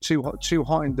too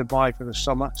hot in Dubai for the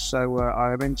summer. So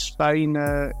I'm in Spain,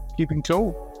 keeping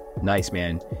cool. Nice,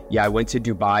 man. Yeah, I went to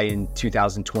Dubai in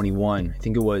 2021. I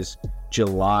think it was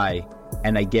July,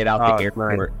 and I get out the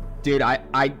airport. Man. Dude,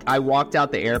 I walked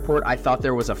out the airport. I thought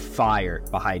there was a fire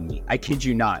behind me. I kid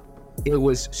you not. It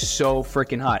was so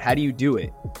freaking hot. How do you do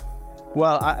it?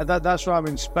 Well, that's why I'm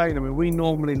in Spain. I mean, we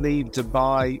normally leave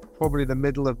Dubai probably the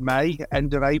middle of May,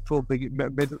 end of April,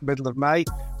 middle of May.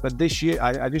 But this year,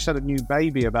 I just had a new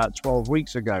baby about 12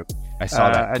 weeks ago. I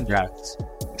saw that. And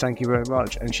thank you very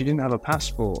much. And she didn't have a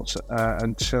passport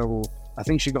until, I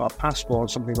think she got a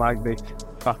passport something like the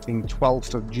fucking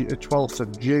 12th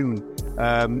of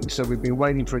June. So we've been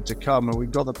waiting for it to come, and we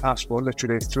got the passport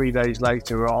literally 3 days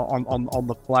later on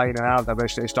the plane and out there.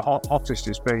 It's the hottest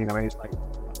it's been. I mean, it's like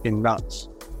fucking nuts.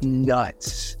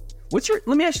 Let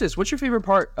me ask you this. What's your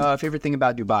favorite thing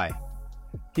about Dubai?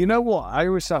 You know what? I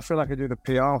feel like I do the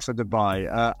PR for Dubai.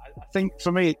 I think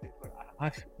for me,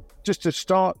 just to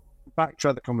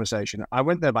backtrack the conversation, I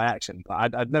went there by accident.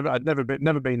 I'd never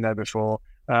been there before.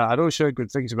 I'd always heard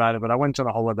good things about it, but I went on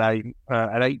a holiday,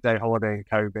 an 8-day holiday in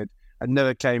COVID, and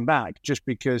never came back just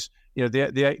because, you know,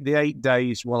 the 8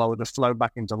 days, well, I would have flown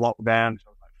back into lockdown. So I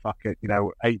was like, fuck it, you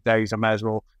know, 8 days, I may as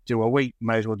well do a week,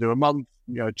 may as well do a month,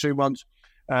 2 months.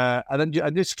 And then I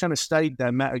just kind of stayed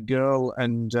there, met a girl,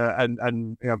 and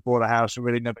bought a house, and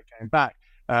really never came back.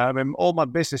 I mean, all my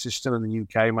business is still in the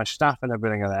UK. My staff and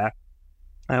everything are there,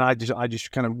 and I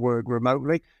just kind of work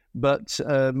remotely. But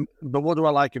what do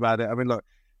I like about it? I mean, look,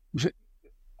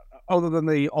 other than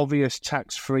the obvious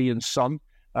tax-free and sun,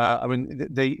 I mean,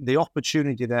 the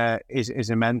opportunity there is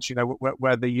immense. You know,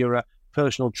 whether you're a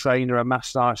personal trainer, a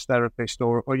massage therapist,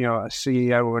 or a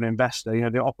CEO or an investor,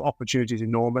 the opportunity is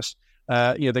enormous.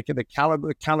 The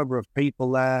caliber of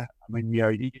people there. I mean,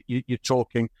 you're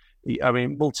talking, I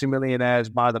mean, multimillionaires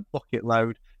by the bucket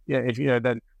load. Yeah,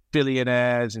 then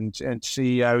billionaires and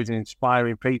CEOs and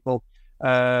inspiring people.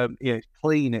 It's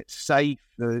clean, it's safe.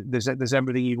 There's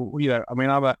everything. I mean,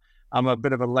 I'm a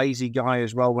bit of a lazy guy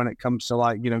as well when it comes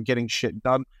to getting shit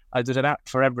done. There's an app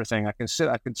for everything. I can sit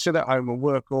at home and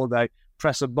work all day.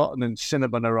 Press a button and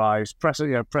cinnamon arrives. Press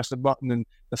a button and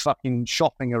the fucking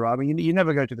shopping arrives. I mean, you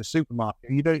never go to the supermarket.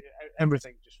 You don't.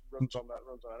 Everything just runs on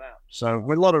an app. So,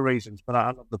 with a lot of reasons, but I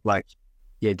love the place.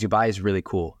 Yeah, Dubai is really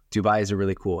cool.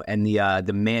 And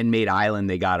the man-made island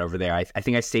they got over there. I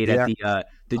think I stayed at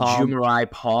the Jumeirah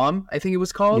Palm, I think it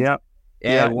was called. Yeah.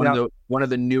 One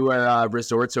of the newer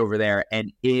resorts over there,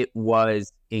 and it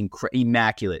was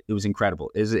immaculate. It was incredible.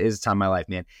 It was a time of my life,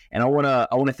 man. And I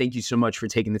wanna thank you so much for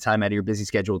taking the time out of your busy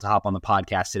schedule to hop on the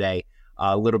podcast today.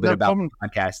 A little bit about the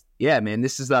podcast. Yeah, man.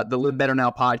 This is the Live Better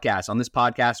Now podcast. On this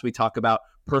podcast, we talk about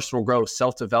personal growth,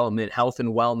 self-development, health and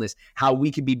wellness, how we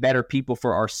can be better people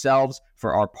for ourselves,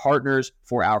 for our partners,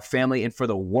 for our family, and for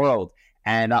the world.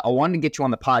 And I wanted to get you on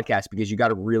the podcast because you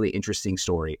got a really interesting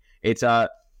story. It's I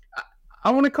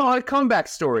want to call it a comeback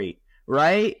story,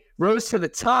 right? Rose to the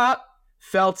top,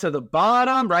 fell to the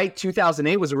bottom, right?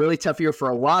 2008 was a really tough year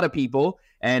for a lot of people.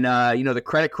 And, the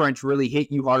credit crunch really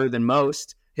hit you harder than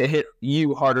most. It hit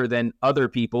you harder than other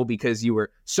people because you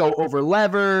were so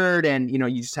over-levered and,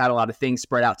 you just had a lot of things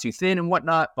spread out too thin and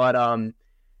whatnot. But,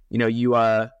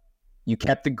 you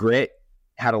kept the grit,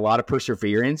 had a lot of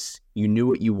perseverance. You knew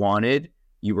what you wanted.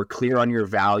 You were clear on your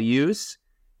values.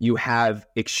 You have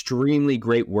extremely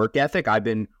great work ethic. I've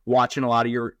been watching a lot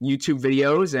of your YouTube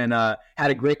videos and had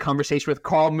a great conversation with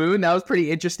Carl Moon. That was pretty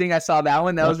interesting. I saw that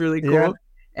one. That was really cool.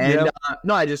 Yeah. And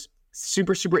I just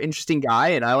super, super interesting guy.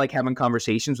 And I like having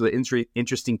conversations with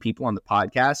interesting people on the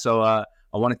podcast. So I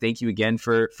want to thank you again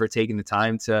for taking the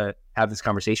time to have this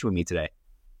conversation with me today.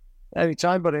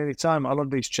 Anytime, buddy, anytime. I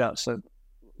love these chats. So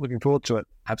looking forward to it.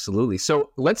 Absolutely. So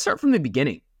let's start from the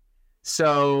beginning.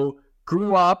 So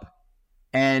grew up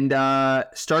and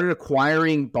started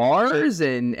acquiring bars,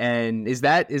 and is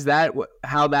that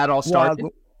how that all started?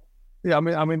 Well, yeah,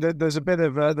 I mean, there's a bit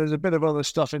of other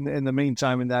stuff in the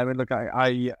meantime in there. I mean, look,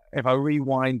 I if I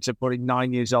rewind to probably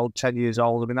 9 years old, 10 years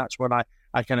old, I mean, that's when I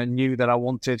kind of knew that I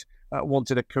wanted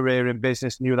a career in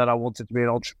business, knew that I wanted to be an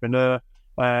entrepreneur.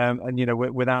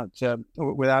 Without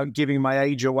giving my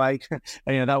age away,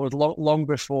 that was long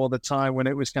before the time when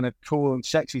it was kind of cool and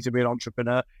sexy to be an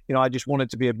entrepreneur. I just wanted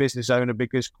to be a business owner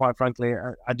because, quite frankly,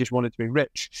 I just wanted to be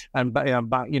rich. And back in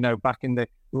the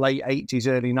late 80s,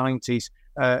 early 90s,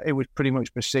 it was pretty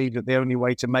much perceived that the only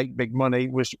way to make big money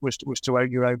was to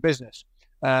own your own business.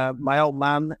 My old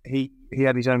man, he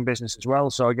had his own business as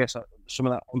well, so I guess some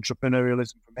of that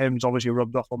entrepreneurialism from him has obviously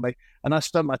rubbed off on me. And I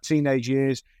spent my teenage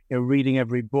years, reading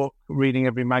every book, reading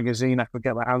every magazine I could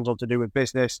get my hands on to do with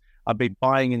business. I'd be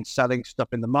buying and selling stuff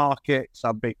in the markets.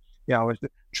 I'd be I was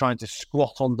trying to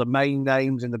squat on domain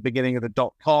names in the beginning of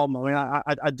the .com. I mean,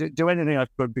 I'd do anything I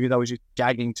could because I was just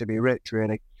gagging to be rich,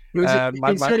 really. Sorry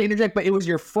to interject, but it was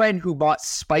your friend who bought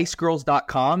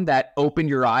spicegirls.com that opened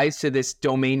your eyes to this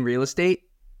domain real estate?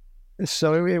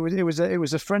 So it was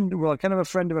a friend, well, kind of a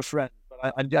friend of a friend,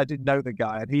 but I didn't know the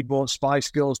guy, and he bought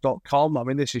spicegirls.com. I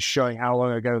mean, this is showing how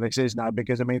long ago this is now,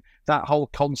 because, I mean, that whole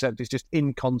concept is just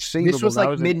inconceivable. This was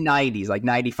like mid-90s, like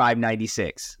 95,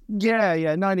 96.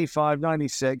 Yeah, 95,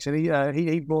 96, and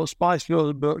he bought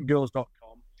spicegirls.com.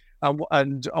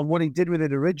 And what he did with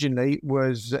it originally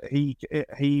was he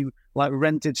like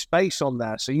rented space on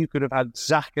there. So you could have had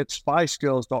Zach at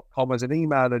spicegirls.com as an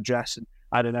email address, and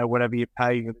I don't know, whatever you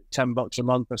pay, $10 a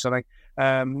month or something.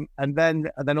 And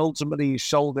then ultimately you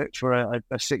sold it for a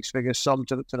six-figure sum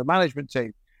to the management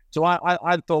team. So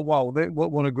I thought, wow,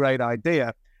 what a great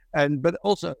idea. But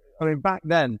also, I mean, back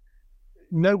then,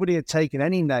 nobody had taken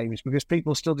any names because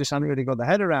people still just hadn't really got their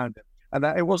head around it. And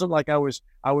it wasn't like I was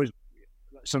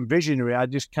some visionary. I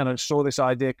just kind of saw this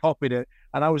idea, copied it,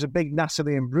 and I was a big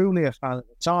Natalie Imbruglia fan at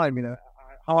the time,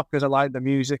 half because I liked the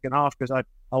music and half because I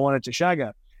wanted to shag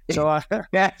her. So I'm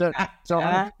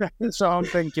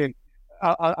thinking,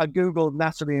 I googled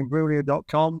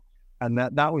NatalieImbruglia.com, and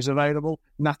that was available.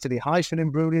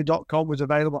 Natalie-Imbruglia.com was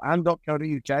available, and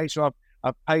 .co.uk. So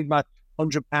I've paid my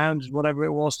 £100, whatever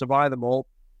it was, to buy them all.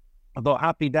 I thought,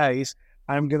 happy days.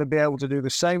 I'm going to be able to do the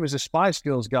same as the Spice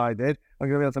Girls guy did. I'm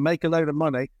going to be able to make a load of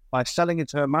money by selling it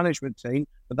to her management team,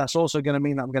 but that's also going to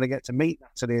mean that I'm going to get to meet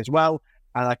Natalie as well,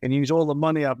 and I can use all the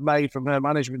money I've made from her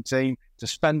management team to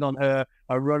spend on her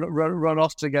and run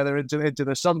off together into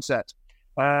the sunset.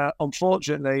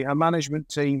 Unfortunately, her management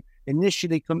team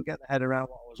initially couldn't get their head around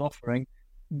what I was offering.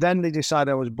 Then they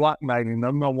decided I was blackmailing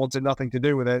them. I wanted nothing to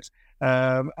do with it,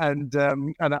 and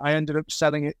I ended up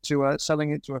selling it to a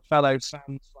fellow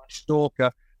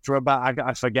fan/stalker for about,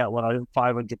 I forget what,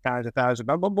 £500, £1,000,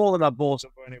 but more than I bought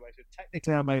it for anyway. So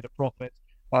technically, I made a profit,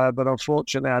 but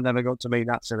unfortunately, I never got to meet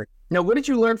Natalie. Now, what did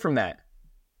you learn from that?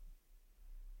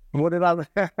 What did I?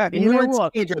 You were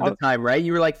a teenager at the time, right?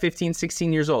 You were like 15,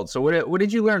 16 years old. So what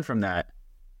did you learn from that?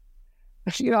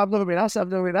 I've never been asked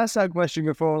that question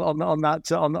before on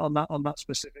that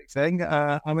specific thing.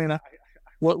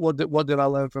 What did I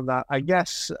learn from that? I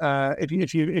guess if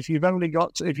you've only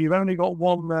got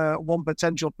one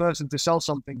potential person to sell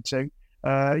something to,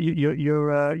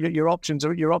 your options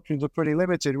are pretty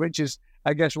limited. Which is,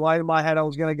 I guess, why in my head I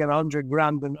was going to get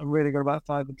 $100,000 and really got about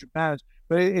 £500.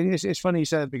 But it's funny you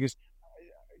said, because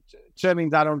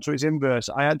turning that onto its inverse,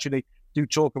 I actually do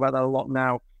talk about that a lot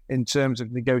now, in terms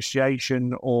of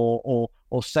negotiation or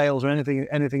sales or anything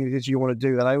it is you want to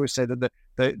do. That I always say that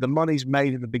the money's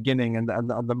made at the beginning, and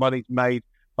the money's made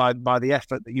by the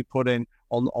effort that you put in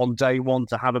on day one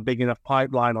to have a big enough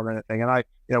pipeline on anything. And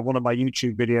one of my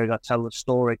YouTube videos, I tell the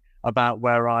story about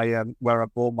where I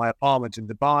bought my apartment in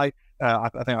Dubai. I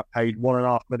think I paid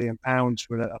 £1.5 million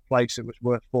for a place that was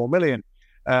worth $4 million.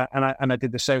 And I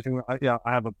did the same thing. I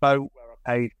have a boat where I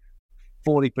paid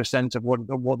 40% of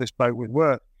what this boat was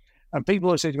worth. And people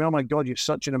always say to me, "Oh my God, you're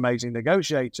such an amazing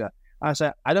negotiator." I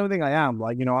say, I don't think I am.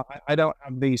 I don't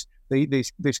have this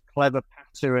clever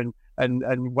pattern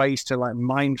and ways to like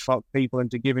mind fuck people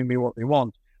into giving me what they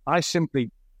want. I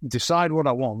simply decide what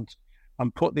I want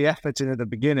and put the effort in at the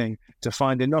beginning to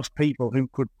find enough people who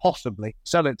could possibly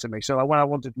sell it to me. So when I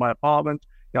wanted my apartment,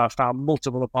 I found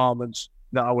multiple apartments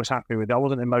that I was happy with. I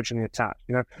wasn't emotionally attached.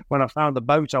 When I found the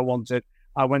boat I wanted,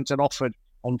 I went and offered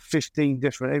on 15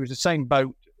 different. It was the same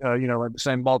boat. Like the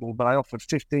same model, but I offered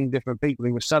 15 different people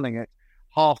who were selling it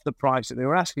half the price that they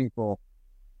were asking for.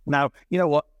 Now, you know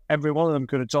what? Every one of them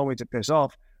could have told me to piss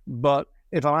off, but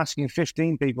if I'm asking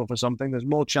 15 people for something, there's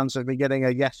more chance of me getting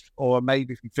a yes or a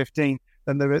maybe from 15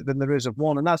 than there is of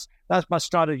one. And that's my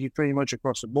strategy pretty much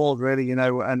across the board, really.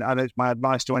 And it's my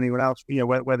advice to anyone else.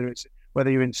 Whether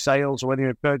you're in sales or whether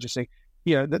you're in purchasing,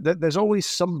 there's always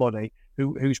somebody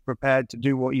who's prepared to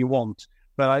do what you want.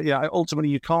 But ultimately,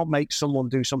 you can't make someone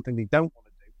do something they don't want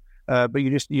to do. But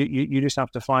you just have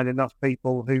to find enough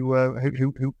people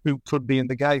who could be in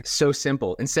the game. So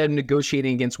simple. Instead of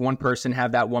negotiating against one person,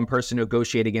 have that one person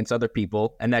negotiate against other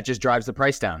people, and that just drives the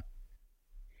price down.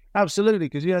 Absolutely,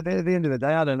 because at the end of the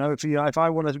day, I don't know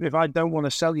if I don't want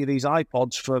to sell you these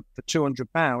iPods for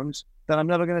 £200, then I'm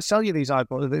never going to sell you these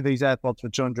AirPods for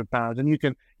 £200. And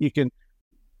you can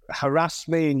harass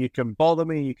me and you can bother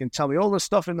me and you can tell me all the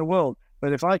stuff in the world.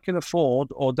 But if I can afford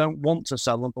or don't want to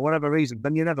sell them for whatever reason,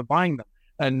 then you're never buying them.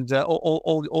 And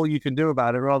all you can do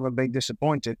about it, rather than being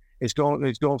disappointed, is go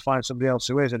and find somebody else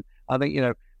who is. And I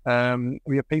think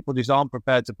people just aren't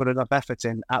prepared to put enough effort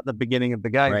in at the beginning of the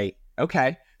game. Right.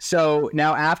 Okay. So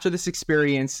now after this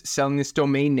experience selling this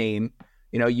domain name,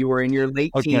 you were in your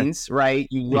late teens, right?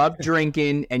 You loved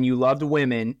drinking and you loved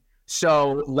women.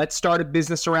 So let's start a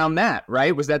business around that,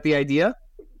 right? Was that the idea?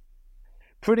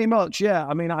 Pretty much, yeah.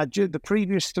 I mean, the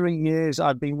previous 3 years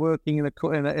I'd been working in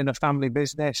a family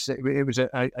business. It was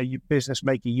a business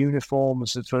making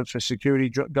uniforms for security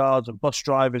guards and bus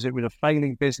drivers. It was a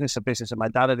failing business, a business that my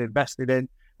dad had invested in.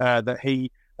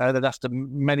 That after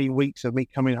many weeks of me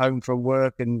coming home from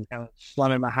work and kind of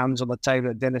slamming my hands on the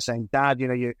table at dinner, saying, "Dad,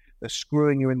 they're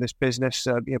screwing you in this business.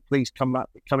 Please come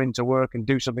into work and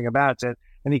do something about it."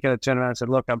 And he kind of turned around and said,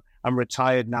 "Look, I'm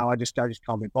retired now. I just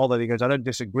can't be bothered." He goes, "I don't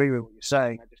disagree with what you're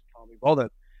saying. I just can't be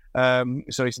bothered."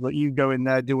 So he said, "Look, you go in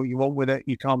there, do what you want with it.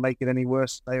 You can't make it any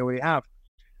worse than they already have."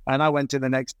 And I went in the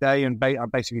next day and I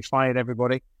basically fired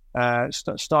everybody.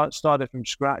 Started from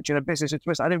scratch in a business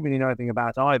I didn't really know anything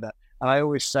about either. And I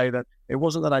always say that it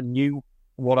wasn't that I knew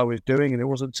what I was doing, and it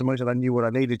wasn't so much that I knew what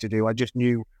I needed to do. I just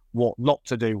knew what not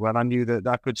to do, and I knew that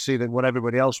I could see that what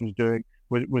everybody else was doing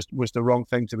was the wrong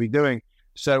thing to be doing.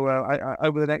 So I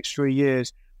over the next 3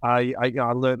 years, I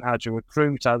learned how to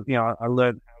recruit. I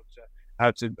learned how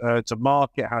to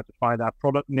market, how to find our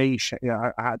product niche.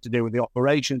 I had to deal with the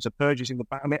operations, the purchasing,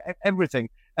 everything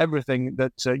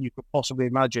that you could possibly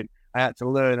imagine. I had to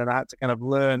learn, and I had to kind of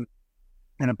learn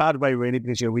in a bad way, really,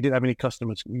 because we didn't have any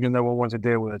customers. No one wanted to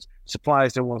deal with us.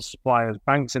 Suppliers didn't want to supply us.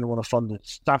 Banks didn't want to fund us.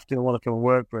 Staff didn't want to come and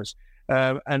work for us.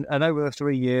 And over the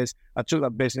 3 years, I took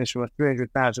that business from a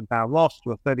 £300,000 loss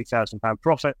to a £30,000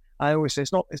 profit. I always say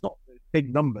it's not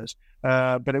big numbers,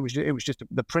 but it was just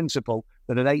the principle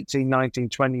that at 18, 19,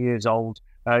 20 years old,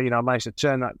 I managed to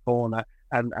turn that corner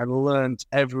and learned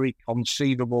every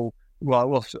conceivable.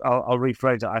 Well, I'll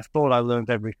rephrase it. I thought I learned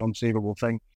every conceivable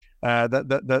thing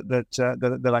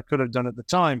that I could have done at the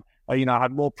time. I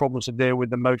had more problems to deal with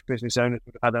than most business owners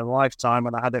would have had in a lifetime,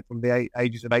 and I had it from the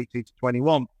ages of 18 to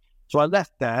 21. So I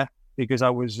left there because I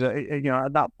was,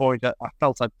 at that point, I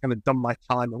felt I'd kind of done my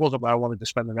time. It wasn't where I wanted to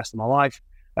spend the rest of my life.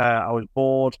 I was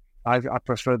bored. I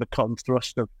prefer the cut and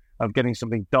thrust of getting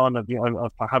something done, of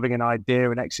having an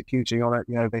idea and executing on it.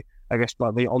 The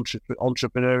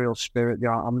entrepreneurial spirit.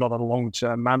 I'm not a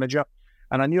long-term manager,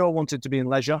 and I knew I wanted to be in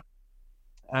leisure.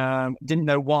 Didn't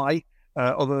know why,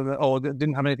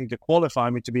 didn't have anything to qualify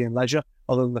me to be in leisure,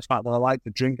 other than the fact that I like to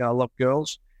drink and I love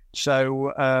girls.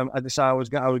 So I decided I was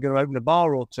going to open a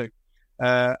bar or two,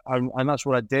 and that's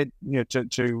what I did.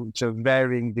 To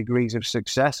varying degrees of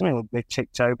success. They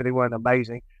ticked over, they weren't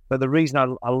amazing. But the reason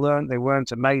I learned they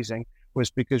weren't amazing was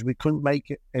because we couldn't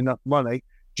make enough money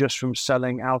just from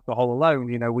selling alcohol alone.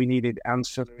 We needed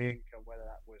ancillary income, whether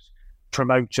that was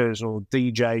promoters or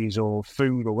DJs or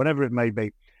food or whatever it may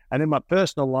be. And in my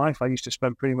personal life, I used to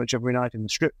spend pretty much every night in the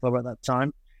strip club at that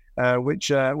time,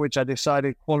 which I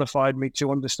decided qualified me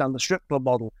to understand the strip club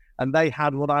model. And they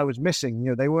had what I was missing.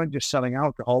 They weren't just selling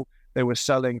alcohol; they were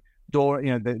selling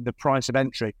the price of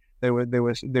entry. They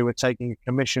were taking a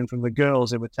commission from the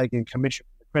girls. They were taking a commission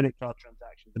from the credit card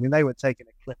transactions. They were taking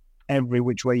a clip every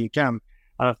which way you can.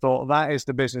 And I thought, that is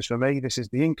the business for me. This is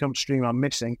the income stream I'm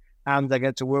missing, and I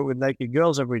get to work with naked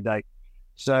girls every day.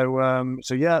 So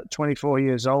 24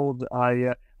 years old,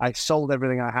 I sold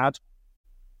everything I had,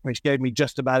 which gave me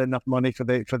just about enough money for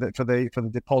the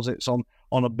deposits on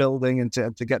a building and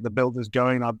to get the builders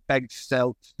going. I begged,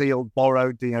 stealed,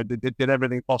 borrowed, did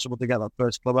everything possible to get that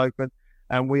first club open.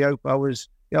 And I was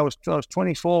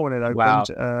 24 when it opened. Wow.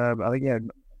 I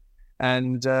think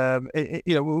and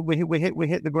we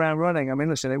hit the ground running.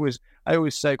 Listen, it was, I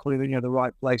always say, the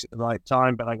right place at the right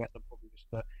time, but I guess I'm probably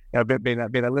just being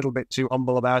a little bit too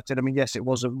humble about it. Yes, it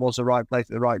was the right place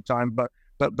at the right time, but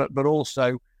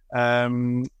also, I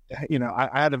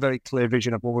had a very clear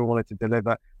vision of what we wanted to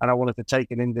deliver, and I wanted to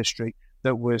take an industry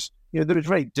that was, that was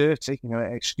very dirty.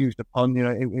 Excuse the pun.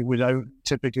 It was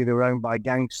typically they were owned by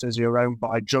gangsters, who were owned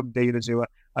by drug dealers, who were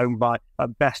owned by,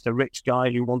 at best, a rich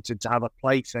guy who wanted to have a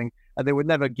plaything, and they were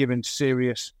never given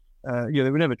serious. They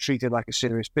were never treated like a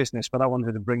serious business, but I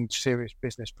wanted to bring serious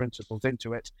business principles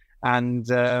into it, and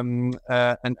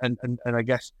I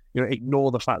guess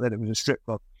ignore the fact that it was a strip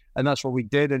club, and that's what we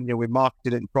did. And we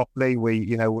marketed it properly.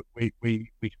 We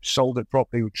sold it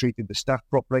properly. We treated the staff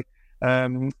properly,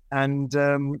 and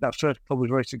that first club was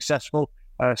very successful.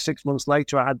 6 months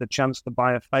later, I had the chance to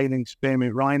buy a failing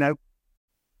spearmint rhino.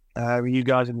 You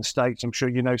guys in the States, I'm sure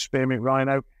you know spearmint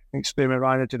rhino. I think spearmint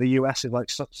rhino to the US is like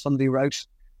Sunday roast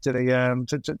to the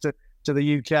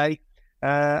UK.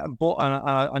 But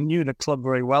I knew the club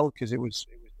very well because it was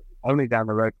only down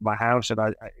the road from my house, and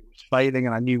it was failing,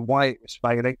 and I knew why it was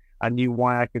failing. I knew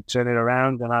why I could turn it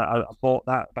around, and I bought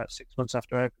that about 6 months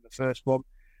after I opened the first one.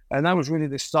 And that was really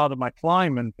the start of my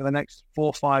climb. And for the next 4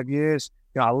 or 5 years,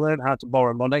 I learned how to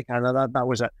borrow money, and that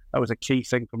was a key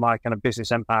thing for my kind of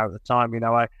business empire at the time.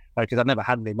 Because I never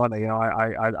had any money.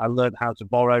 I learned how to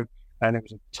borrow, and it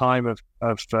was a time of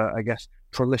I guess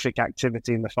prolific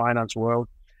activity in the finance world.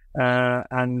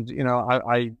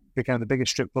 I became the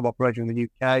biggest strip club operator in the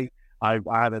UK. I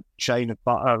had a chain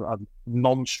of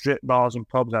non-strip bars and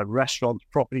pubs. I had restaurants,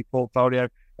 property portfolio,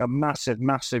 a massive,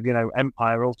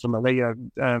 empire. Ultimately,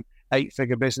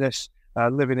 8-figure business,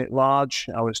 living it large.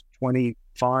 I was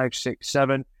 25, 6,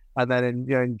 7, and then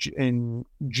in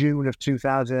June of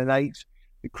 2008,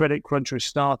 the credit crunch was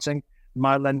starting.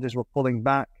 My lenders were pulling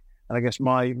back, and I guess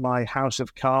my house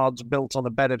of cards built on a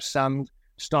bed of sand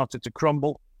started to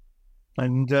crumble.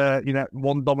 And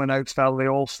one domino fell, they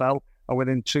all fell. And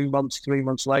within 2 months, 3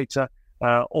 months later,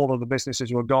 all of the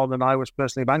businesses were gone, and I was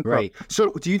personally bankrupt. Right.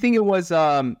 So, do you think it was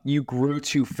you grew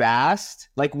too fast?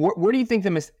 Like, where do you think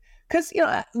the mistake? Because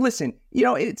listen,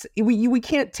 it's we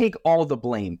can't take all the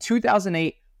blame.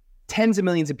 2008, tens of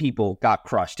millions of people got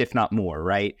crushed, if not more.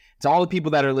 Right. It's all the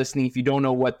people that are listening. If you don't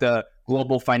know what the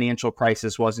global financial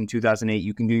crisis was in 2008,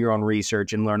 you can do your own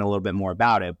research and learn a little bit more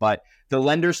about it. But the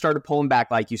lenders started pulling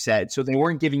back, like you said, so they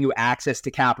weren't giving you access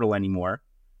to capital anymore.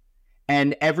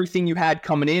 And everything you had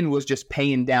coming in was just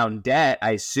paying down debt,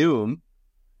 I assume.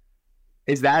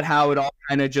 Is that how it all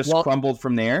kind of just crumbled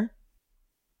from there?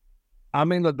 I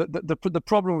mean, the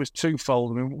problem was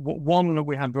twofold. I mean, one,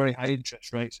 we had very high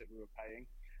interest rates that we were paying,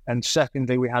 and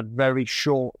secondly, we had very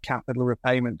short capital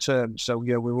repayment terms. So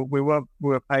we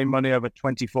were paying money over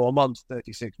 24 months,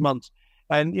 36 months,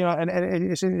 and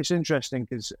it's interesting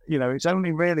because it's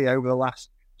only really over the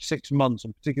last 6 months,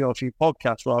 in particular a few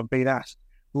podcasts, where I've been asked,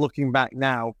 looking back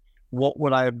now, what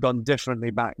would I have done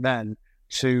differently back then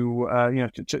to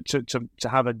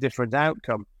have a different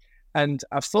outcome? And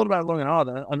I've thought about it long and hard,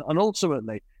 and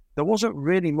ultimately there wasn't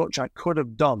really much I could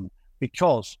have done,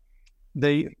 because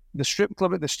the strip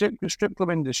club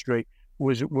industry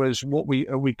was what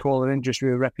we call an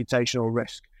industry of reputational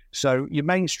risk. So your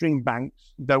mainstream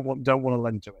banks don't want to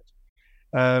lend to it.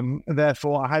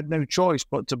 Therefore, I had no choice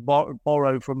but to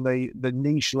borrow from the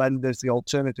niche lenders, the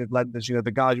alternative lenders,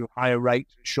 the guys with higher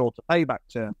rates, shorter payback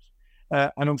terms.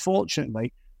 And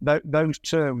unfortunately, those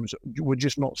terms were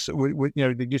just not,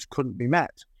 they just couldn't be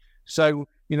met. So,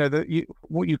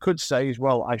 what you could say is,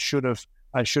 well, I should have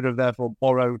therefore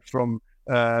borrowed from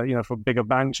bigger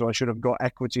banks, or I should have got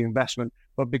equity investment.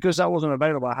 But because that wasn't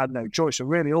available, I had no choice. So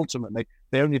really, ultimately,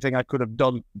 the only thing I could have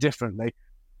done differently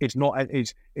is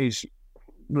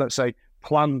let's say,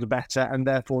 planned better, and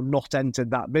therefore not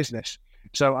entered that business.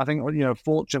 So I think,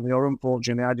 fortunately or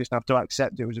unfortunately, I just have to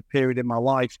accept it was a period in my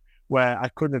life where I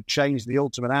couldn't have changed the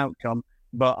ultimate outcome,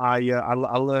 but I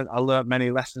learned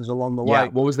many lessons along the way.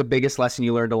 What was the biggest lesson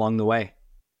you learned along the way?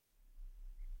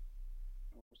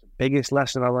 The biggest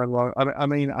lesson I learned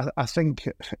I think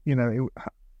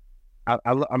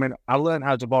I learned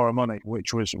how to borrow money,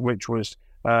 which was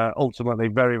ultimately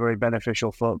very, very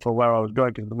beneficial for where I was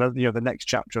going. Because the next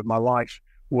chapter of my life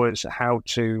was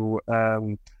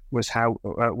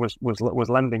was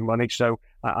lending money. So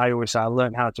I always say I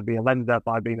learned how to be a lender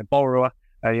by being a borrower,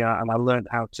 and I learned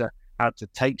how to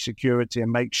take security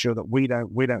and make sure that we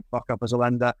don't fuck up as a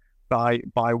lender by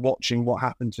watching what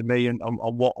happened to me and on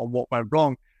what went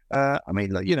wrong.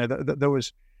 There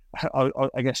was,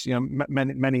 I guess,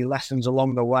 many lessons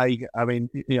along the way. I mean,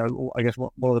 I guess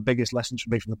one of the biggest lessons for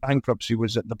me from the bankruptcy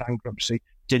was that the bankruptcy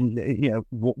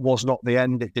was not the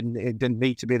end. It didn't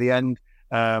need to be the end.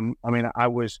 I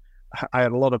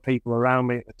had a lot of people around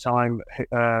me at the time,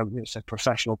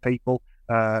 professional people,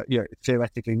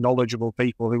 theoretically knowledgeable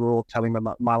people, who were all telling me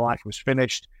that my life was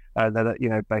finished.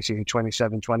 That basically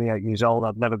 27, 28 years old,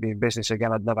 I'd never be in business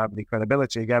again. I'd never have any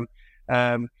credibility again.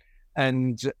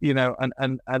 And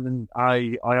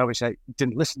I obviously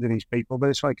didn't listen to these people, but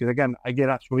it's funny because, again, I get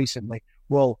asked recently,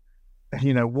 well,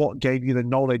 what gave you the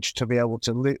knowledge to be able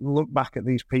to look back at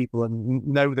these people and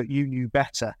know that you knew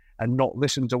better and not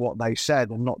listen to what they said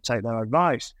and not take their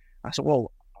advice? I said,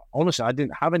 well, honestly, I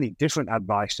didn't have any different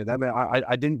advice to them.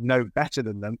 I didn't know better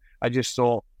than them. I just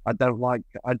thought, I don't like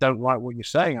what you're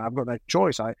saying. I've got no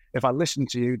choice. If I listen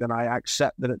to you, then I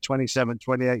accept that at 27,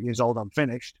 28 years old, I'm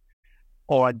finished.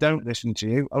 Or I don't listen to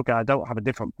you. Okay, I don't have a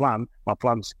different plan. My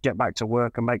plan's to get back to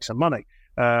work and make some money.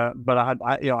 But I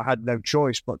had no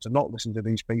choice but to not listen to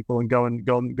these people and go and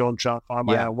try and find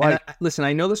my own way. Listen,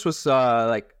 I know this was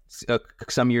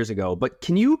some years ago, but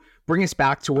can you bring us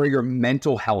back to where your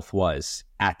mental health was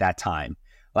at that time?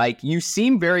 Like, you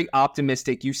seem very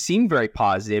optimistic. You seem very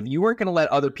positive. You weren't going to let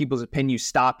other people's opinions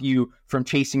stop you from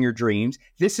chasing your dreams.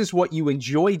 This is what you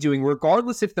enjoy doing,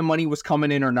 regardless if the money was coming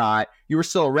in or not. You were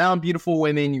still around beautiful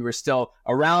women. You were still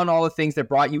around all the things that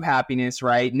brought you happiness,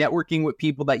 right? Networking with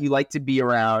people that you like to be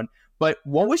around. But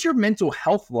what was your mental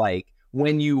health like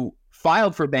when you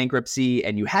filed for bankruptcy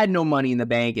and you had no money in the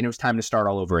bank and it was time to start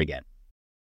all over again?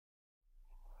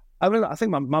 I mean, I think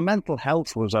my mental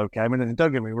health was okay. I mean,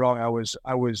 don't get me wrong, I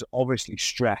was obviously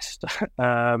stressed,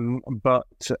 but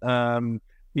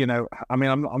you know, I mean,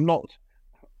 I'm not,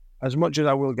 as much as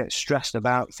I will get stressed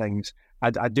about things.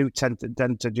 I do tend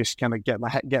to just kind of get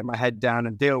my head down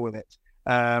and deal with it.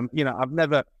 You know,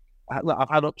 I've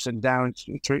had ups and downs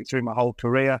through my whole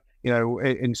career. You know,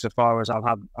 insofar as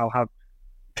I'll have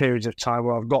periods of time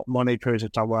where I've got money, periods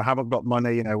of time where I haven't got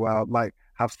money. You know, where I like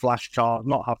have flashcards,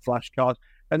 not have flashcards.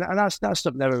 And that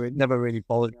stuff never really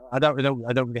bothered me. I don't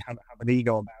really have an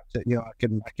ego about it. You know,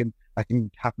 I can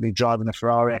happily drive in a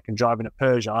Ferrari. I can drive in a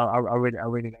Peugeot. I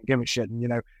really don't give a shit. And you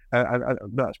know,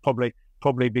 that's probably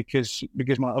because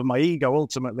of my ego.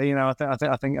 Ultimately, you know,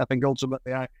 I think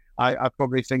ultimately I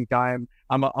probably think I'm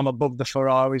above the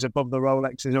Ferraris, above the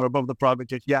Rolexes, or above the private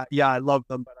jets. Yeah, I love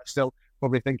them, but I still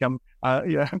probably think I'm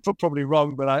probably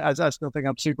wrong. But I still think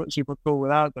I'm super cool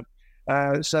without them.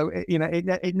 So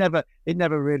it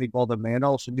never really bothered me. And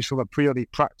also, just from a purely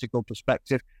practical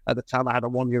perspective, at the time I had a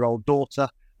 1-year-old daughter.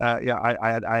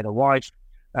 I had a wife,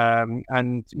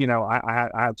 and you know, I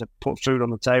had to put food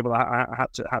on the table. I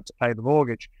had to pay the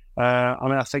mortgage. I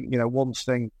mean, I think, you know, one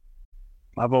thing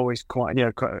I've always kind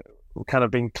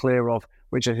of been clear of,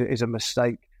 which is a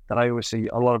mistake that I always see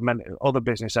a lot of other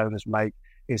business owners make,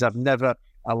 is I've never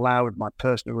allowed my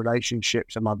personal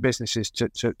relationships and my businesses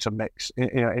to mix, you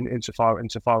know, insofar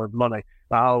as money.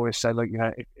 But I always say, look, you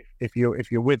know, if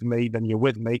you're with me, then you're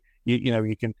with me. You know,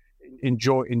 you can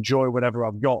enjoy whatever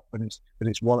I've got, but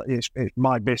it's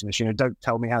my business. You know, don't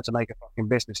tell me how to make a fucking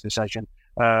business decision,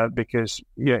 because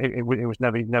it was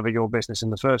never your business in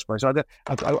the first place. So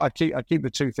I keep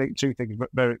the two things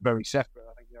very, very separate.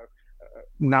 I think, you know,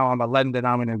 now I'm a lender,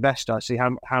 now I'm an investor. I see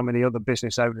how many other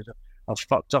business owners have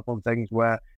fucked up on things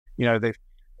where, you know,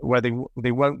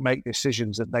 they won't make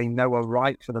decisions that they know are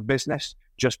right for the business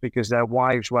just because their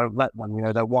wives won't let them. You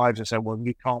know, their wives have said, well,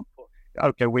 you can't put,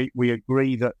 okay, we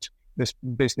agree that this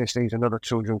business needs another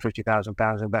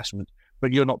 £250,000 investment,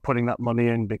 but you're not putting that money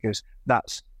in because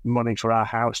that's money for our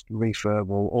house refurb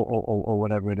or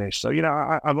whatever it is. So, you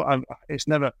know, it's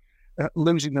never,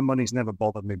 losing the money's never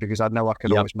bothered me because I know I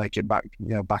can always make it back,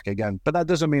 you know, back again. But that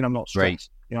doesn't mean I'm not stressed.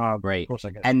 Right. You know, right. Of course I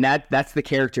get it. And that's the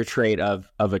character trait of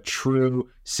a true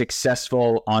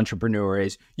successful entrepreneur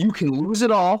is you can lose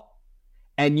it all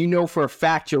and you know for a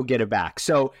fact you'll get it back.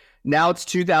 So now it's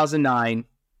 2009,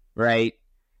 right?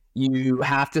 You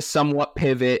have to somewhat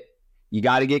pivot. You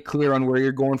got to get clear on where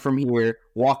you're going from here.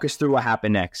 Walk us through what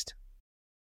happened next.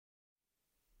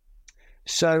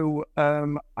 So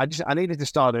I needed to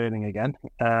start earning again,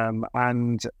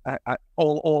 and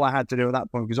all I had to do at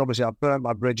that point, because obviously I burnt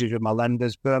my bridges with my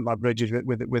lenders, burnt my bridges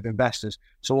with investors.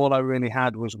 So all I really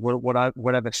had was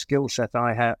whatever skill set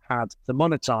I had to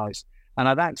monetize, and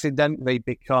I'd accidentally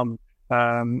become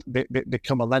a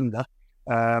lender,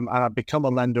 and I'd become a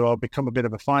lender or become a bit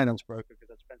of a finance broker because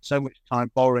I'd spent so much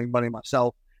time borrowing money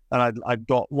myself, and I'd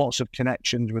got lots of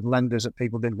connections with lenders that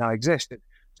people didn't know existed.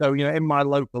 So, you know, in my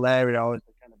local area, I was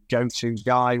the kind of go-to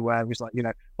guy where it was like, you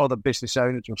know, other business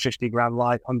owners were 50 grand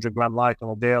light, 100 grand light on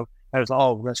a deal. I was like,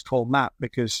 oh, let's call Matt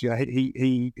because, you know,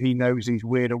 he knows these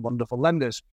weird and wonderful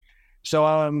lenders. So,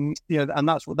 you know, and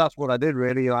that's what I did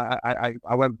really.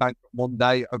 I went back one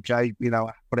day. Okay, you know,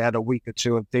 I probably had a week or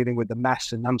two of dealing with the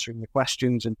mess and answering the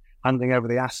questions and handing over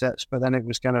the assets. But then it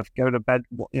was kind of go to bed,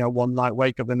 you know, one night,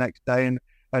 wake up the next day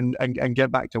and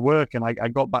get back to work. And I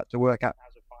got back to work as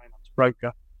a finance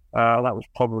broker. That was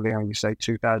probably, I would say,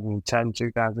 2010,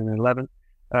 2011,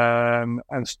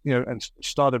 and you know, and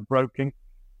started broking.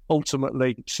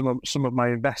 Ultimately, some of my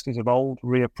investors of old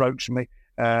reapproached me,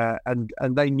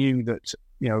 and they knew that,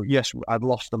 you know, yes, I'd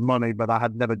lost the money, but I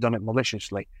had never done it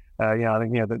maliciously. You know, I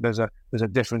think, you know, there's a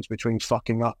difference between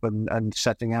fucking up and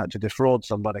setting out to defraud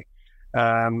somebody.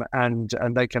 And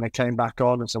they kind of came back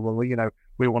on and said, well, you know,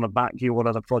 we want to back you. What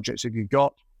other projects have you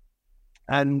got?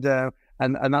 And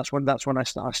that's when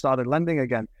I started lending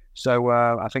again. So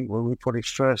I think we probably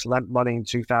first lent money in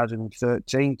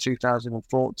 2013,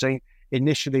 2014.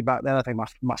 Initially back then, I think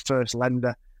my first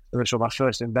lender, so my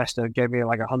first investor, gave me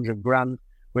like 100 grand,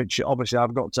 which obviously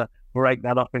I've got to break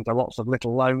that up into lots of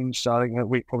little loans. So I think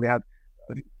we probably had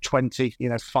 20, you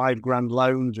know, 5 grand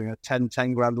loans, you know, 10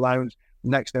 grand loans.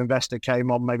 Next investor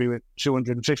came on maybe with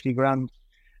 250 grand.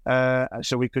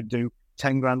 So we could do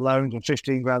 10 grand loans and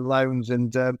 15 grand loans.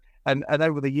 And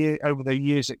over the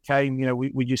years that came,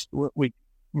 we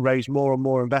raised more and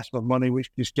more investment money, which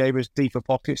just gave us deeper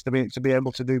pockets to be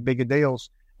able to do bigger deals.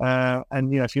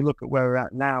 And if you look at where we're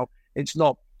at now, it's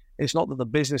not that the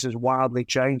business has wildly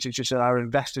changed. It's just that our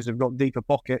investors have got deeper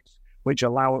pockets, which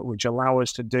allow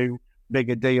us to do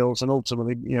bigger deals. And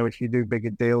ultimately, if you do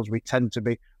bigger deals, we tend to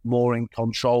be more in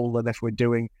control than if we're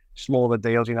doing smaller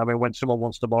deals. When someone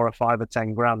wants to borrow 5 or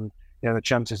 10 grand, the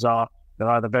chances are they're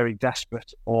either very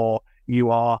desperate or you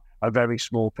are a very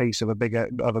small piece of a bigger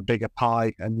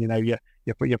pie. And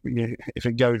if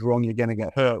it goes wrong, you're going to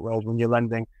get hurt. Well, when you're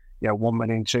lending 1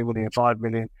 million, 2 million, 5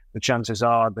 million, the chances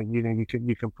are that you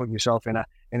can put yourself in a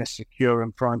secure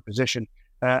and prime position.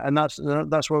 And that's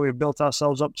where we've built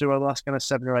ourselves up to over the last kind of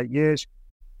 7 or 8 years.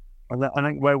 And I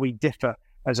think where we differ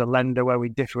as a lender, where we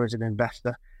differ as an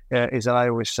investor, is that I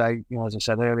always say, as I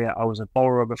said earlier, I was a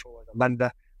borrower before I was a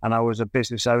lender, and I was a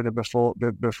business owner before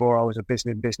I was a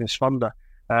business funder.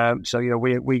 So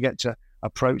we get to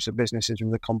approach the businesses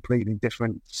with a completely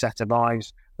different set of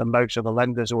eyes than most of the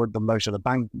lenders or than most of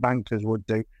the bankers would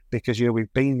do, because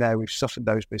we've been there, we've suffered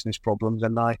those business problems,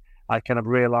 and I kind of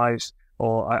realise,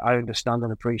 or I understand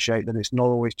and appreciate that it's not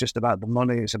always just about the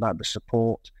money; it's about the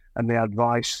support and the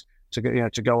advice to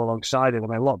go alongside it. A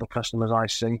lot of the customers I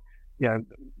see,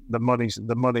 the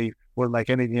money will make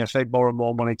anything. If they borrow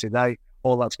more money today,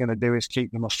 all that's going to do is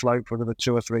keep them afloat for another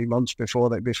 2 or 3 months before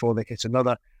they hit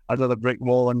another brick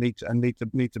wall and need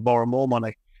to borrow more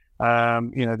money.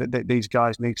 These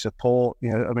guys need support.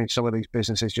 Some of these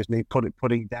businesses just need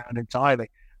putting down entirely.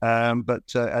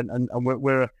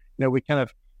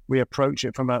 We approach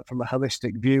it from a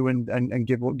holistic view and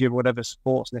give whatever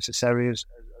support's necessary as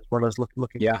well as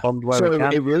looking to fund where we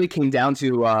can. So it really came down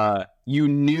to you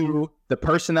knew the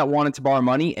person that wanted to borrow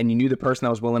money and you knew the person that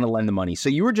was willing to lend the money. So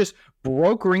you were just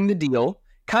brokering the deal,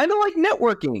 kind of like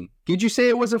networking. Could you say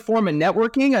it was a form of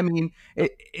networking?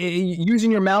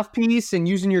 Using your mouthpiece and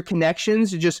using your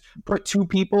connections to just put 2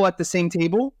 people at the same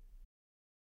table?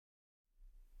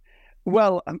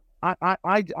 Well,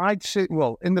 I'd say,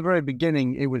 in the very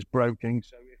beginning, it was broking.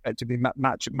 So effectively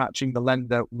matching the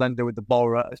lender with the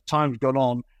borrower. As time's gone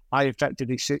on, I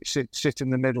effectively sit in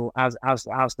the middle as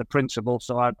the principal.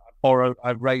 So I've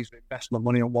raised investment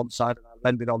money on one side and I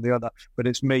lend it on the other. But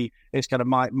it's me. It's kind of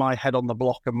my head on the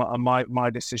block and my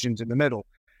decisions in the middle.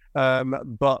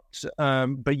 But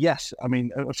yes, bring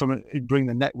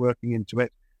the networking into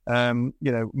it.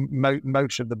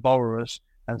 Most of the borrowers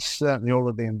and certainly all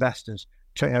of the investors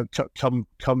come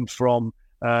from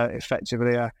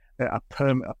effectively a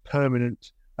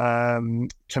permanent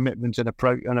commitment and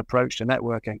approach to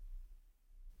networking.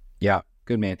 Yeah,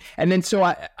 good man. And then so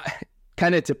I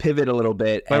kind of to pivot a little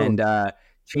bit and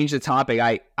change the topic.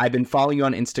 I've been following you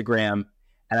on Instagram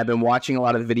and I've been watching a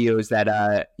lot of the videos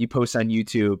that you post on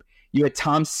YouTube. You had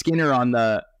Tom Skinner on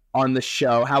the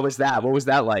show. How was that? What was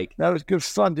that like? That was good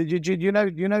fun. Did you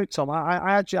know Tom?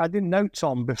 I didn't know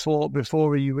Tom before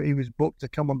he was booked to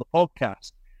come on the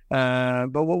podcast.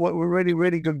 But what really,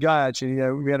 really good guy, actually.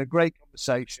 We had a great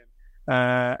conversation,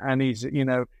 and he's,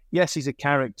 yes, he's a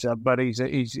character, but he's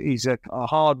a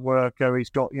hard worker. He's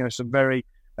got, some very,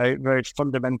 very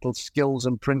fundamental skills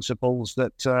and principles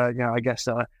that, I guess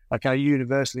are kind of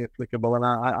universally applicable. And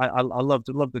I love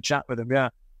to chat with him. Yeah.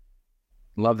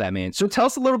 Love that, man. So tell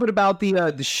us a little bit about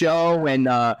the show and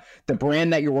the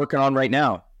brand that you're working on right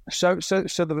now. So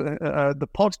the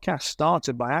podcast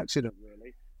started by accident,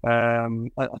 really. I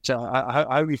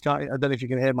hope you can't. I don't know if you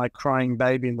can hear my crying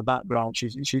baby in the background.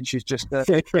 She's just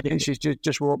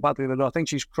she's walked back through the door. I think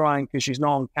she's crying because she's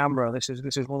not on camera. This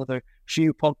is one of the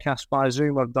few podcasts by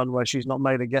Zoom I've done where she's not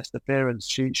made a guest appearance.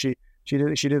 She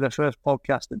did her first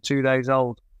podcast at 2 days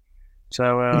old.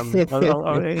 So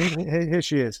here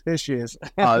she is.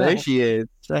 Oh, there she is.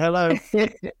 Say hello.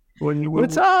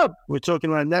 What's up? We're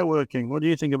talking about networking. What do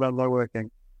you think about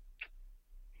networking?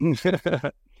 So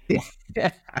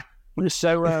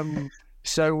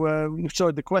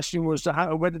the question was,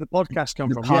 where did the podcast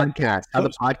come from? How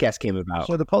the podcast came about.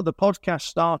 So the podcast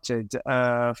started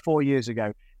 4 years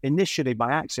ago, initially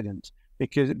by accident,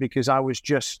 because I was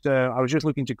just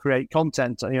looking to create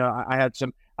content. I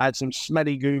had some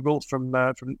smelly Google from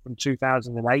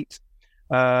 2008.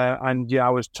 And I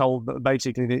was told that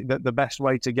basically the best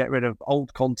way to get rid of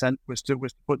old content was to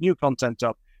put new content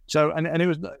up. So, and it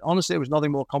was, honestly, it was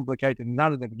nothing more complicated than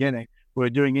that at the beginning. We were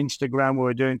doing Instagram, we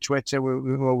were doing Twitter,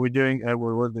 we were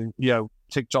doing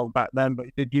TikTok back then, but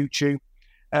did YouTube.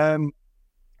 And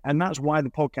that's why the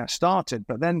podcast started.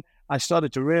 But then I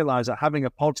started to realize that having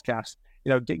a podcast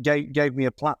gave me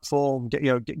a platform,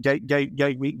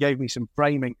 gave me some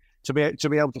framing to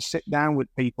be able to sit down with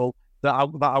people that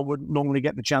I wouldn't normally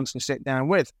get the chance to sit down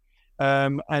with.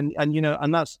 And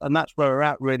that's where we're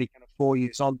at really kind of 4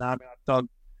 years on now. I mean, I've done,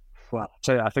 well, I'll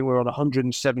tell you, I think we're on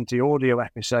 170 audio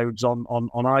episodes on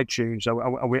iTunes. So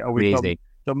we've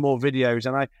done more videos.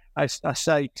 And I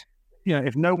say,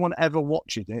 if no one ever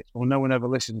watches it or no one ever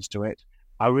listens to it,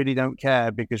 I really don't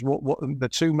care, because what the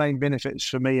two main benefits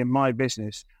for me in my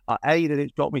business are A, that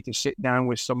it's got me to sit down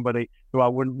with somebody who I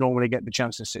wouldn't normally get the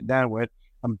chance to sit down with,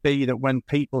 and B, that when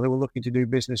people who are looking to do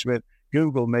business with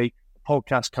Google me,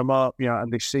 podcasts come up,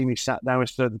 and they see me sat down with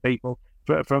certain people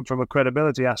from a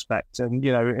credibility aspect. And,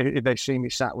 if they see me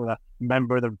sat with a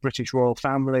member of the British royal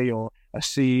family or a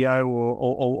CEO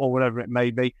or whatever it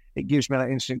may be, it gives me that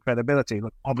instant credibility.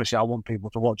 Look, obviously I want people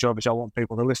to watch, obviously I want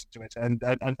people to listen to it,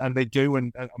 and they do,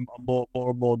 and more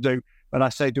and more do. But I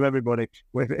say to everybody,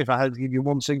 if I had to give you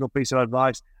one single piece of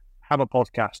advice, have a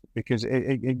podcast, because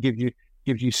it gives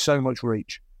you so much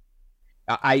reach.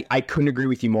 I couldn't agree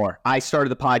with you more. I started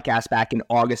the podcast back in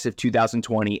August of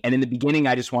 2020. And in the beginning,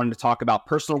 I just wanted to talk about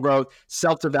personal growth,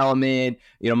 self-development,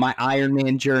 my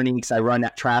Ironman journey, because I run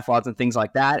at triathlons and things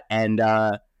like that. And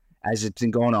as it's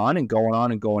been going on and going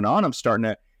on and going on, I'm starting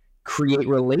to create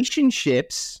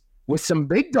relationships with some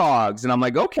big dogs. And I'm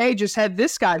like, okay, just had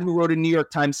this guy who wrote a New York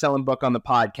Times selling book on the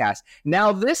podcast.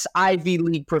 Now this Ivy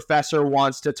League professor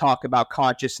wants to talk about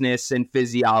consciousness and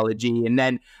physiology. And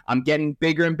then I'm getting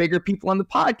bigger and bigger people on the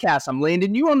podcast. I'm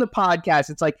landing you on the podcast.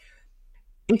 It's like,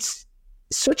 it's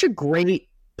such a great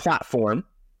platform,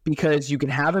 because you can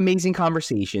have amazing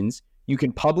conversations, you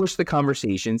can publish the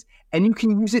conversations, and you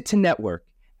can use it to network.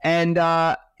 And,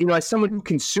 as someone who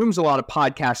consumes a lot of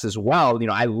podcasts as well,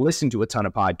 I listen to a ton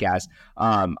of podcasts.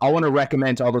 I want to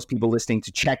recommend to all those people listening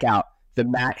to check out the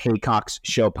Matt Haycox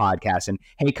Show podcast. And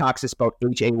Haycox is spelled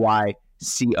Haycox.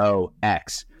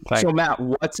 So Matt,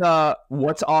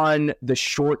 what's on the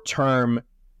short-term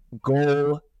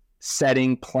goal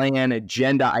setting plan,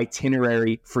 agenda,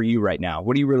 itinerary for you right now?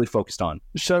 What are you really focused on?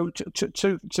 So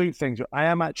two things. I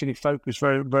am actually focused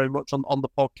very, very much on the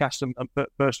podcast and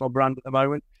personal brand at the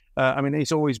moment. I mean,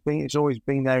 it's always been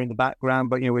there in the background,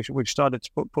 but we've started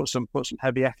to put some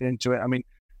heavy effort into it. I mean,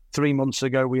 3 months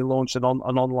ago we launched an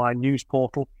online news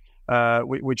portal,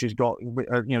 which has got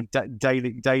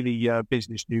daily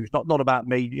business news, not about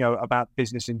me, about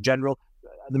business in general.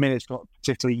 At the minute, it's got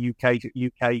particularly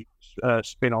UK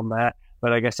spin on there,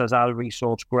 but I guess as our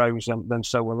resource grows, then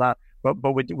so will that. But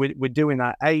we're doing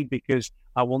that because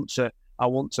I want to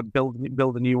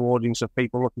build a new audience of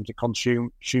people looking to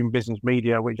consume business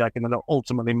media, which I can then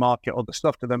ultimately market other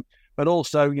stuff to them. But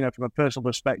also, from a personal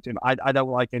perspective, I don't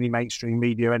like any mainstream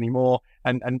media anymore,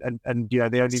 and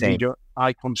the only Same. media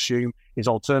I consume is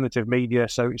alternative media.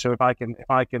 So if I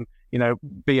can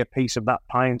be a piece of that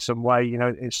pie in some way,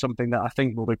 it's something that I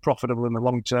think will be profitable in the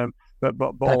long term,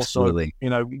 but also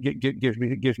gives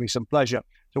me some pleasure.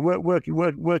 So we're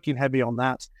working heavy on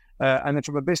that, and then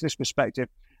from a business perspective,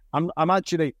 I'm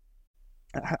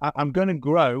going to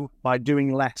grow by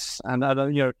doing less. And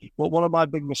one of my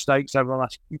big mistakes over the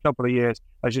last couple of years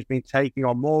has just been taking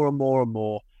on more and more and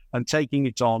more, and taking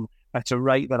it on at a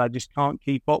rate that I just can't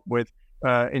keep up with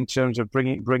in terms of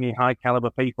bringing high caliber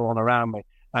people on around me.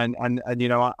 And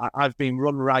I've been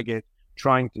run ragged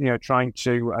trying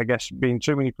to, I guess, be in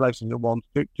too many places at once,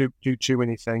 do too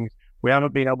many things. We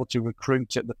haven't been able to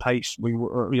recruit at the pace we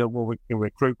can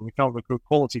recruit. We can't recruit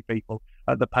quality people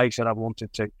at the pace that I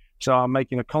wanted to. So I'm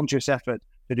making a conscious effort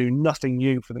to do nothing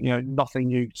new nothing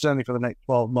new, certainly for the next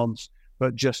 12 months,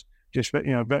 but just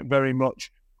very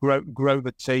much grow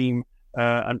the team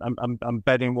and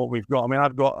bed in what we've got. I mean,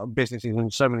 I've got businesses in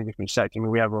so many different sectors. I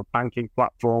mean, we have a banking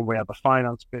platform, we have a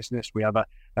finance business, we have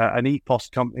an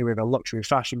e-post company, we have a luxury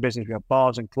fashion business, we have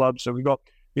bars and clubs. So we've got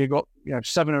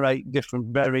 7 or 8 different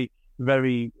very,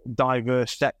 very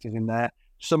diverse sectors in there.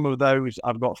 Some of those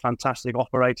I've got fantastic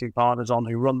operating partners on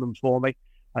who run them for me,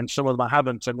 and some of them I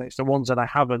haven't. And it's the ones that I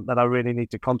haven't that I really need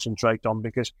to concentrate on,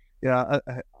 because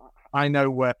I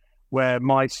know where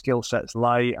my skill sets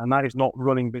lay, and that is not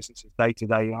running businesses day to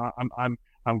day.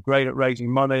 I'm great at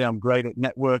raising money. I'm great at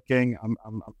networking.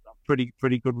 I'm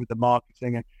pretty good with the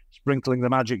marketing and sprinkling the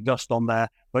magic dust on there.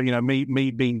 But me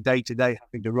being day to day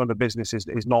having to run a business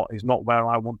is not where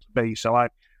I want to be. So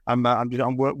I'm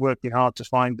working hard to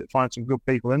find some good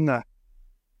people in there.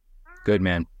 Good,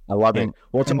 man. I love it.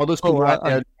 Well, to all those people out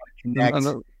there,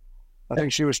 I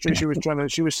think she was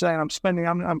saying I'm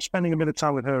spending a bit of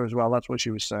time with her as well. That's what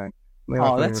she was saying.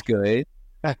 Oh, that's good.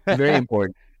 Very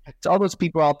important. to all those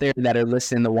people out there that are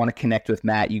listening that want to connect with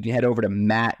Matt, you can head over to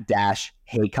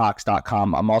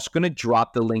matt-haycox.com. I'm also going to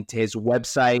drop the link to his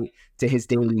website, to his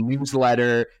daily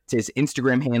newsletter, to his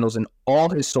Instagram handles, and all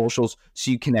his socials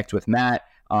so you connect with Matt.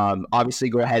 Obviously,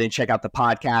 go ahead and check out the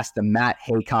podcast, The Matt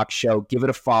Haycox Show. Give it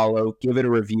a follow, give it a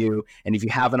review. And if you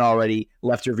haven't already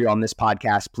left a review on this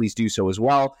podcast, please do so as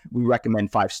well. We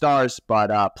recommend 5 stars,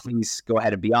 but please go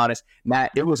ahead and be honest.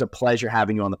 Matt, it was a pleasure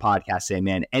having you on the podcast today,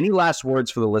 man. Any last words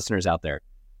for the listeners out there?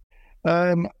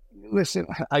 Listen,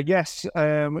 I guess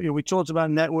we talked about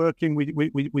networking.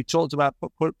 We talked about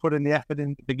putting the effort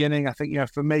in the beginning. I think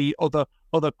for me, other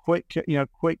quick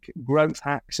growth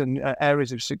hacks and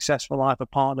areas of successful life are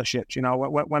partnerships. When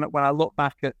I look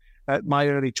back at my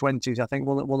early 20s, I think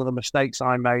one of the mistakes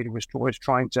I made was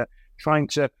trying to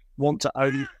want to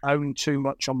own too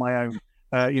much on my own.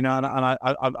 And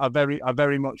I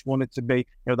very much wanted to be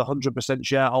the 100%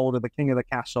 shareholder, the king of the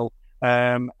castle.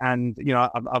 I've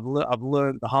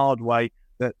learned the hard way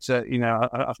that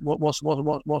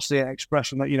what's the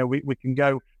expression that we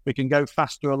can go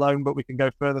faster alone, but we can go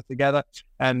further together.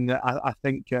 And I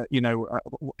think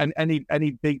and any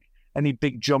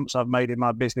big jumps I've made in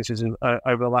my businesses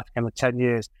over the last kind of 10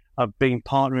 years, I've been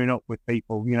partnering up with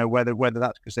people. Whether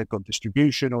that's because they've got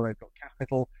distribution or they've got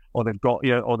capital or they've got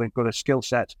a skill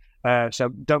set. So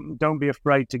don't be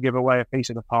afraid to give away a piece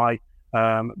of the pie.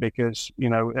 Because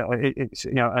it's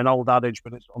an old adage,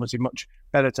 but it's obviously much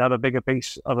better to have a bigger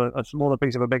piece of a smaller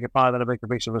piece of a bigger pie than a bigger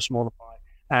piece of a smaller pie.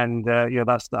 And I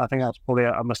think that's probably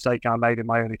a mistake I made in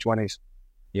my early 20s.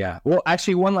 Yeah. Well,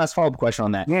 actually, one last follow-up question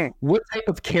on that. Yeah. What type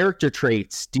of character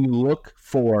traits do you look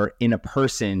for in a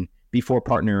person before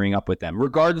partnering up with them,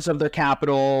 regardless of their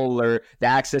capital or the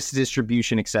access to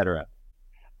distribution, etc.?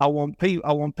 I want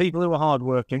people who are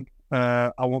hardworking.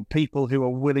 I want people who are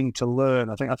willing to learn.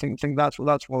 I think that's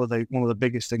one of the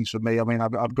biggest things for me. I mean,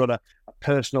 I've got a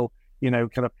personal, kind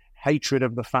of hatred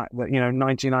of the fact that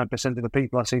 99% of the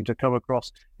people I seem to come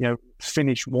across,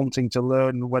 finish wanting to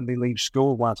learn when they leave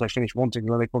school. Whilst they finish wanting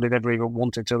to learn, they probably never even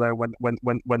wanted to learn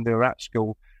when they were at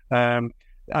school. And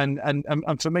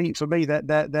for me, they're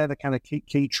the kind of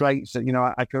key traits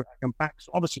that I can back.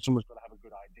 Obviously, someone's got to have a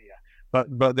good idea. But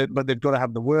they've got to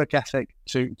have the work ethic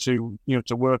to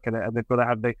work at it, and they've got to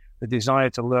have the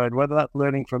desire to learn. Whether that's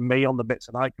learning from me on the bits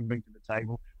that I can bring to the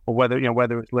table, or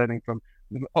whether it's learning from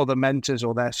other mentors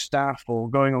or their staff, or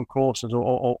going on courses,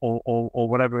 or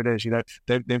whatever it is.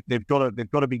 They've got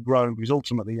to be grown, because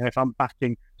ultimately, if I'm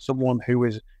backing someone who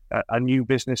is a new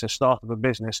business, a start of a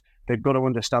business, they've got to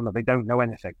understand that they don't know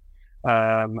anything.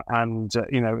 Coming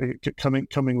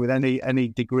with any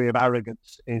degree of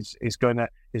arrogance is going to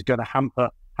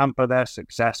hamper their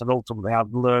success. And ultimately,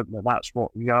 I've learned that's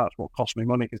what cost me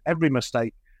money, because every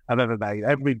mistake I've ever made,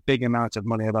 every big amount of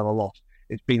money I've ever lost,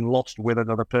 it's been lost with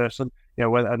another person.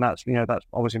 And that's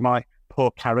obviously my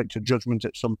poor character judgment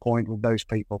at some point with those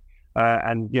people.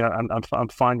 And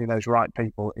finding those right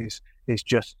people is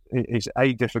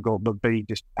A, difficult, but B,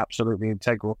 just absolutely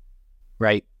integral.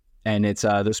 Right. And it's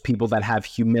those people that have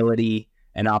humility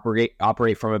and operate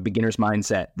from a beginner's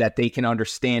mindset, that they can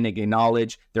understand and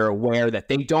acknowledge, they're aware that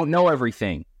they don't know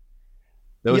everything.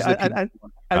 And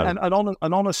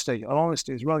honesty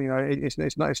as well.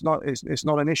 It's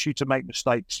not an issue to make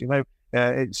mistakes.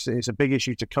 It's a big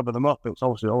issue to cover them up. It's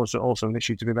also an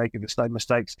issue to be making the same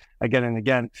mistakes again and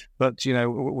again. But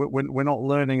we're not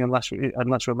learning unless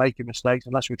we're making mistakes,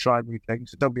 unless we try new things.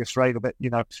 So don't be afraid of it.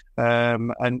 And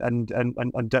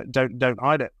don't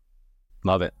hide it.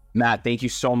 Love it. Matt, thank you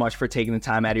so much for taking the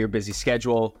time out of your busy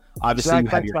schedule. Obviously, Zach,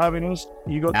 thanks for having us.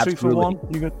 You got Absolutely. 2 for 1.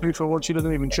 You got 2 for 1. She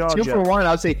doesn't even charge. 2 for 1. I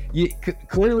would say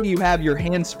clearly you have your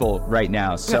hands full right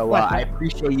now. So I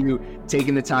appreciate you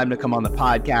taking the time to come on the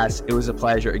podcast. It was a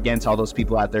pleasure. Again, to all those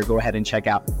people out there, go ahead and check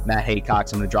out Matt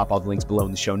Haycox. I'm going to drop all the links below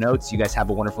in the show notes. You guys have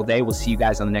a wonderful day. We'll see you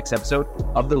guys on the next episode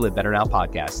of the Live Better Now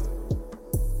podcast.